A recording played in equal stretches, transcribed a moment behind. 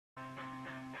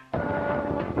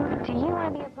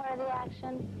Want to be a part of the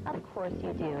action? Of course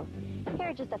you do. Here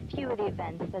are just a few of the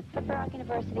events that Slippery Rock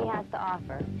University has to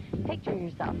offer. Picture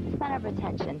yourself the center of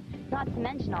attention, not to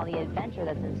mention all the adventure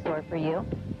that's in store for you.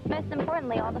 Most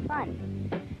importantly, all the fun.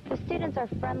 The students are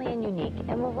friendly and unique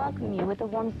and will welcome you with a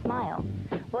warm smile.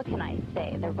 What can I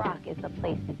say? The Rock is the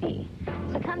place to be.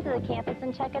 So come to the campus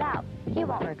and check it out. You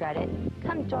won't regret it.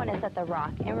 Come join us at the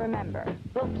Rock, and remember,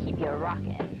 we'll keep you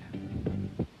rockin'.